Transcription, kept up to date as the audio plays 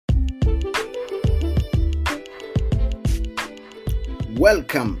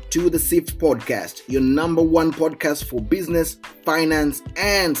Welcome to the SIFT Podcast, your number one podcast for business, finance,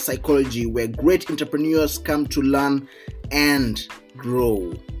 and psychology, where great entrepreneurs come to learn and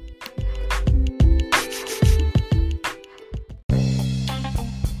grow.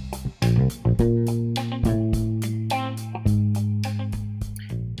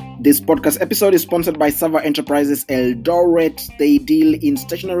 This podcast episode is sponsored by Sava Enterprises Eldoret. They deal in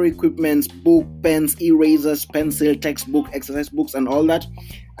stationery equipment, book, pens, erasers, pencil, textbook, exercise books, and all that.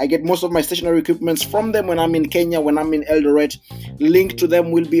 I get most of my stationery equipments from them when I'm in Kenya, when I'm in Eldoret. Link to them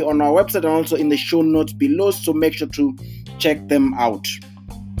will be on our website and also in the show notes below, so make sure to check them out.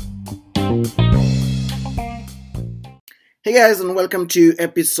 Hey guys, and welcome to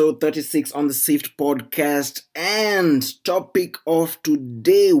episode 36 on the SIFT Podcast. And topic of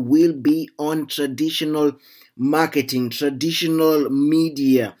today will be on traditional marketing, traditional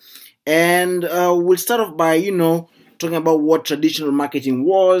media. And we'll start off by, talking about what traditional marketing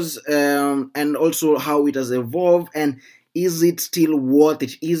was and also how it has evolved, and is it still worth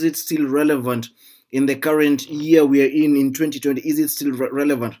it? Is it still relevant in the current year we are in 2020? Is it still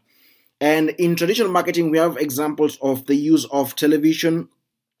relevant? And in traditional marketing, we have examples of the use of television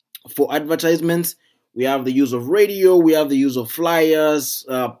for advertisements. We have the use of radio. We have the use of flyers,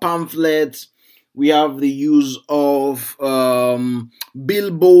 pamphlets. We have the use of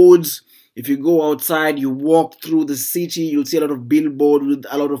billboards. If you go outside, you walk through the city, you'll see a lot of billboards with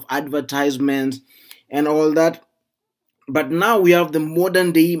a lot of advertisements and all that. But now we have the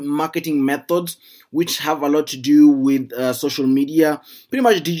modern day marketing methods, which have a lot to do with social media, pretty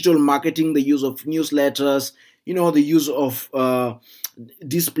much digital marketing, the use of newsletters, the use of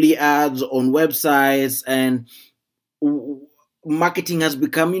display ads on websites, and marketing has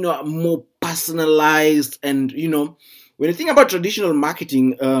become, more personalized. And, when you think about traditional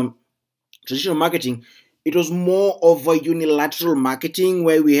marketing, it was more of a unilateral marketing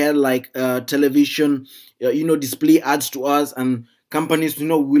where we had like television, display ads to us, and companies,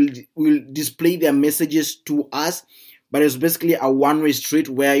 will display their messages to us. But it's basically a one-way street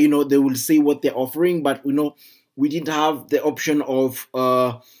where, they will say what they're offering, but, we didn't have the option of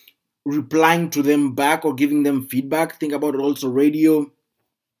replying to them back or giving them feedback. Think about it also radio,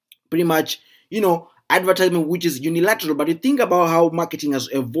 pretty much, advertisement, which is unilateral. But you think about how marketing has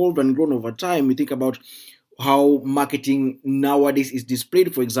evolved and grown over time. You think about how marketing nowadays is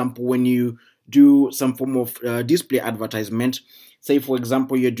displayed. For example, when you do some form of display advertisement, say for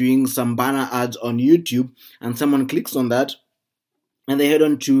example you're doing some banner ads on YouTube, and someone clicks on that and they head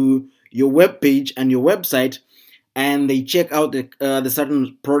on to your web page and your website, and they check out the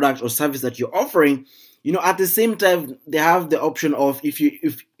certain product or service that you're offering. At the same time, they have the option of, if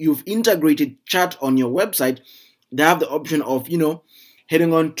you've integrated chat on your website, they have the option of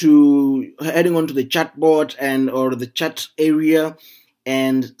heading on to the chatbot or the chat area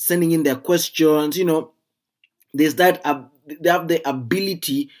and sending in their questions. There's that they have the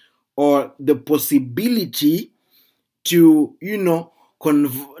ability or the possibility to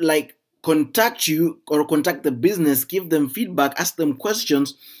contact you or contact the business, give them feedback, ask them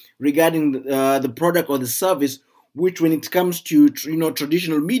questions regarding the product or the service, which when it comes to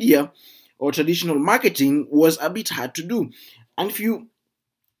traditional media or traditional marketing was a bit hard to do. And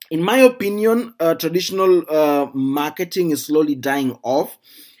in my opinion, traditional marketing is slowly dying off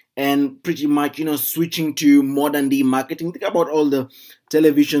and pretty much switching to modern day marketing. Think about all the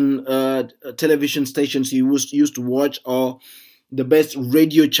television stations you used to watch, or the best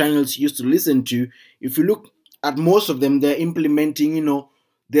radio channels you used to listen to. If you look at most of them, they're implementing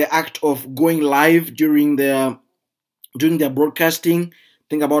the act of going live during their broadcasting.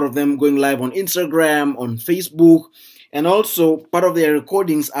 Think about them going live on Instagram, on Facebook, and also part of their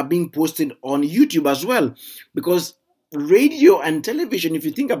recordings are being posted on YouTube as well. Because radio and television, if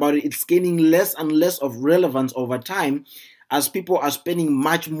you think about it, it's gaining less and less of relevance over time, as people are spending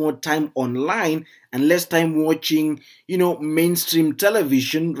much more time online and less time watching, mainstream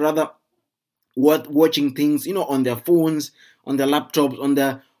television, rather watching things, on their phones, on their laptops,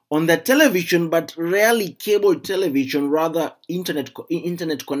 on their television, but rarely cable television, rather internet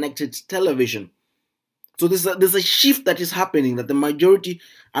connected television. So there's a shift that is happening, that the majority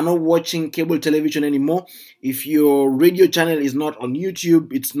are not watching cable television anymore. If your radio channel is not on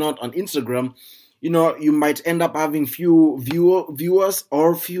YouTube, it's not on Instagram, you might end up having few viewers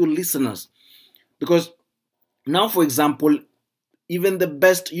or few listeners. Because now, for example, even the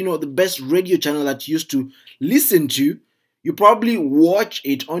best radio channel that you used to listen to, you probably watch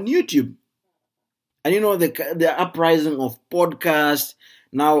it on YouTube. And the uprising of podcasts,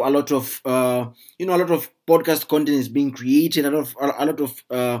 now a lot of a lot of podcast content is being created. A lot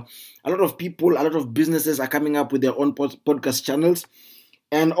of people, a lot of businesses are coming up with their own podcast channels.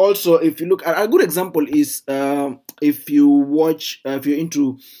 And also, if you look at a good example is if you're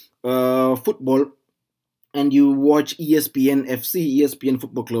into football and you watch ESPN FC, ESPN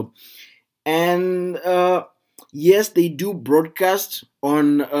Football Club, and yes, they do broadcast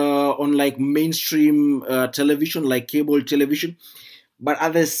on like mainstream television, like cable television, but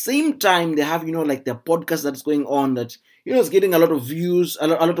at the same time they have like the podcast that's going on that is getting a lot of views, a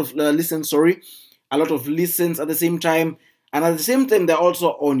lot of listens, a lot of listens at the same time. And at the same time they're also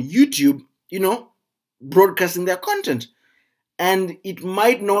on YouTube, broadcasting their content. And it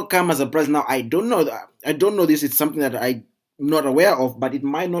might not come as a surprise. Now I don't know this. It's something that I'm not aware of, but it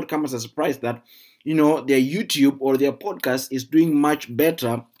might not come as a surprise that their YouTube or their podcast is doing much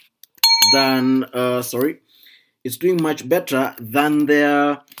better than it's doing much better than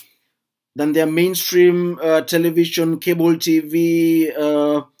their mainstream television, cable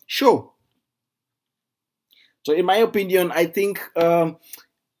TV show. So in my opinion, I think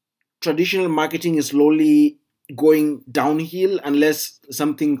traditional marketing is slowly going downhill unless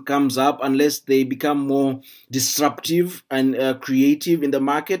something comes up, unless they become more disruptive and creative in the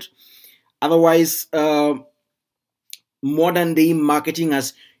market. Otherwise, modern day marketing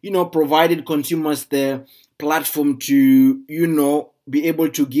has provided consumers the platform to be able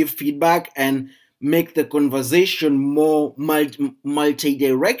to give feedback and make the conversation more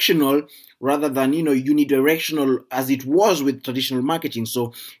multi-directional rather than unidirectional as it was with traditional marketing.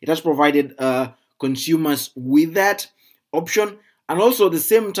 So it has provided consumers with that option. And also at the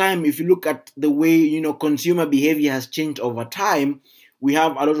same time, if you look at the way consumer behavior has changed over time, we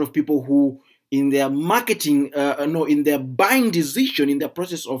have a lot of people who in their marketing in their buying decision, in the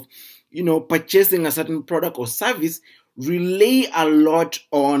process of purchasing a certain product or service, rely a lot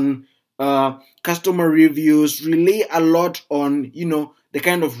on customer reviews, rely a lot on the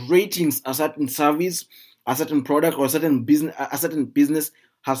kind of ratings a certain service, a certain product, or a certain business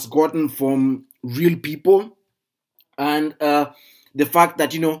has gotten from real people. And the fact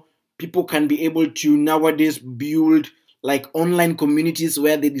that people can be able to nowadays build like online communities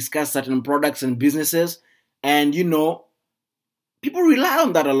where they discuss certain products and businesses, and people rely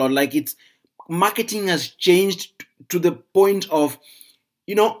on that a lot. Like, it's marketing has changed to the point of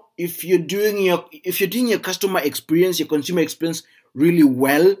if you're doing your customer experience, your consumer experience really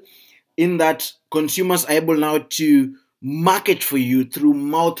well, in that consumers are able now to market for you through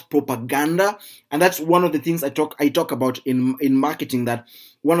mouth propaganda. And that's one of the things I talk about in marketing, that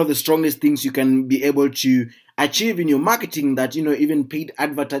one of the strongest things you can be able to achieve in your marketing that even paid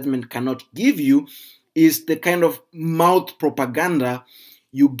advertisement cannot give you is the kind of mouth propaganda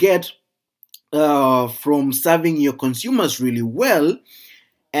you get from serving your consumers really well,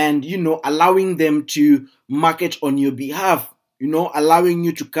 and allowing them to market on your behalf, allowing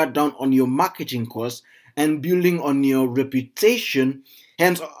you to cut down on your marketing costs and building on your reputation,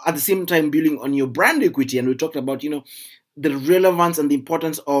 hence at the same time building on your brand equity. And we talked about the relevance and the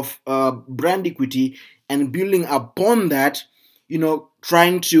importance of brand equity, and building upon that,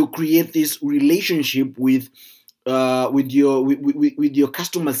 trying to create this relationship with your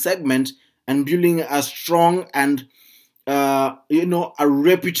customer segment, and building a strong and a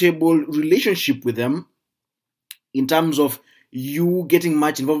reputable relationship with them in terms of you getting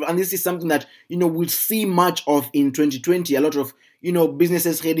much involved. And this is something that we'll see much of in 2020. A lot of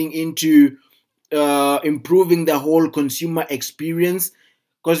businesses heading into improving the whole consumer experience.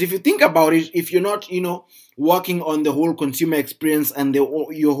 Because if you think about it, if you're not working on the whole consumer experience and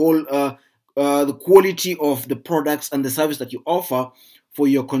your whole the quality of the products and the service that you offer for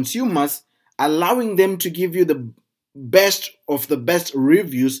your consumers, allowing them to give you the best of the best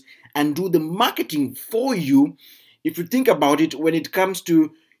reviews and do the marketing for you. If you think about it, when it comes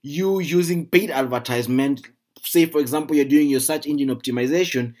to you using paid advertisement, say for example you're doing your search engine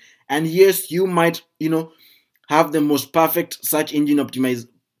optimization, and yes, you might have the most perfect search engine optimization.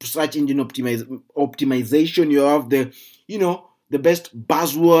 You have the the best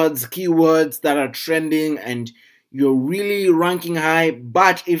buzzwords, keywords that are trending, and you're really ranking high.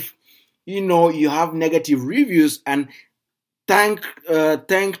 But if you have negative reviews, and thank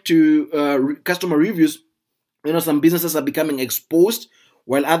to customer reviews, some businesses are becoming exposed,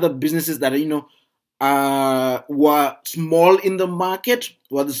 while other businesses that were small in the market,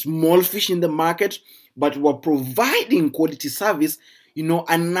 were the small fish in the market, but were providing quality service,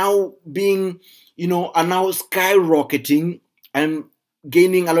 are now being, are now skyrocketing and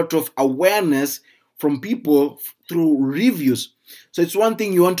gaining a lot of awareness from people through reviews. So it's one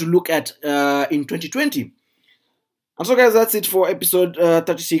thing you want to look at in 2020. And so, guys, that's it for episode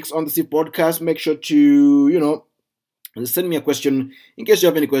 36 on the SIF podcast. Make sure to, send me a question. In case you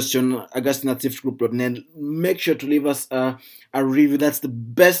have any question, augustine@sifgroup.net. Make sure to leave us a review. That's the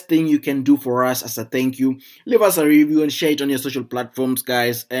best thing you can do for us as a thank you. Leave us a review and share it on your social platforms,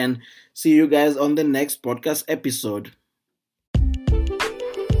 guys. And see you guys on the next podcast episode.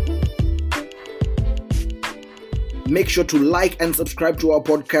 Make sure to like and subscribe to our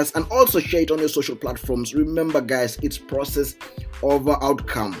podcast and also share it on your social platforms. Remember, guys, it's process over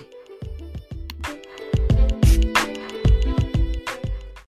outcome.